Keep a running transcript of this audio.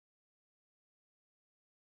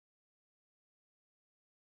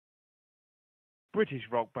British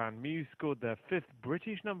rock band Muse scored their fifth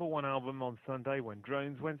British #1 album on Sunday when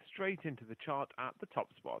Drones went straight into the chart at the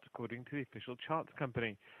top spot, according to the official charts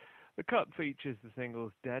company. The cut features the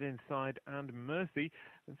singles Dead Inside and Mercy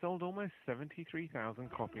and sold almost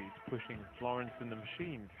 73,000 copies, pushing Florence and the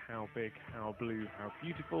Machine's How Big, How Blue, How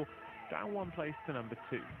Beautiful down one place to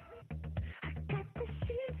 #2.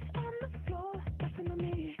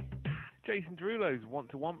 Jason Derulo's Want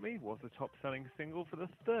to Want Me was the top-selling single for the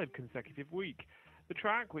third consecutive week. The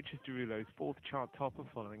track, which is Derulo's fourth chart topper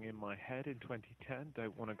following In My Head in 2010,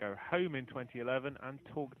 Don't Wanna Go Home in 2011 and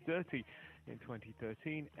Talk Dirty in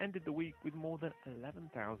 2013, ended the week with more than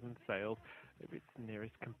 11,000 sales of its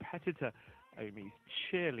nearest competitor, Omi's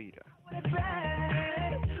Cheerleader.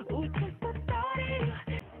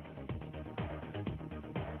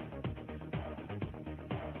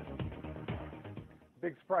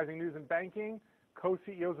 Big surprising news in banking.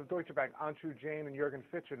 Co-CEOs of Deutsche Bank, Anshu Jain and Jürgen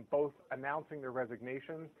Fitchen, both announcing their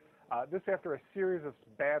resignations. This after a series of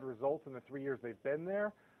bad results in the 3 years they've been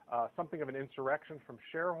there, something of an insurrection from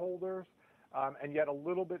shareholders, and yet a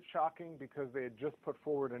little bit shocking because they had just put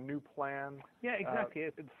forward a new plan. Yeah, exactly.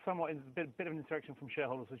 It's somewhat a bit of an insurrection from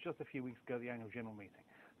shareholders. It was just a few weeks ago, the annual general meeting.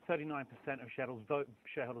 39% of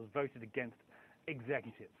shareholders voted against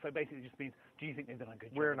executives. So basically it just means, do you think they've done a good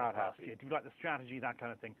job? We're not last happy. year? Do you like the strategy, that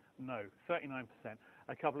kind of thing? No, 39%.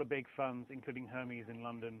 A couple of big funds, including Hermes in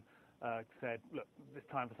London, said, look, it's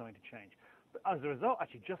time for something to change. But as a result,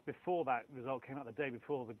 actually, just before that result came out, the day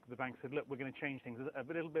before, the bank said, look, we're going to change things a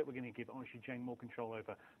little bit. We're going to give Anshu Jain more control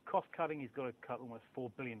over cost cutting. He's got to cut almost $4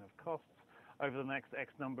 billion of costs over the next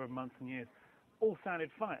X number of months and years. All sounded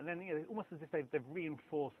fine. And then almost as if they've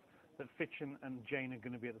reinforced that Fitchen and Jain are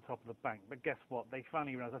going to be at the top of the bank. But guess what? They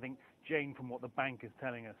finally realized, I think Jain, from what the bank is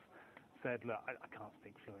telling us, said, look, I can't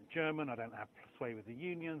speak fluent German. I don't have sway with the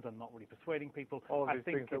unions. I'm not really persuading people. All of these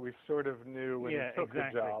things that we sort of knew when he took the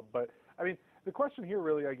job. But, I mean, the question here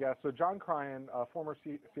really, I guess, so John Cryan, former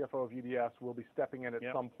CFO of UBS, will be stepping in at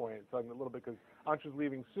some point. So a little bit because Anshu's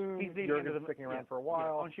leaving soon. He's leaving Jürgen's sticking around for a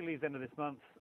while. Anshu leaves end of this month.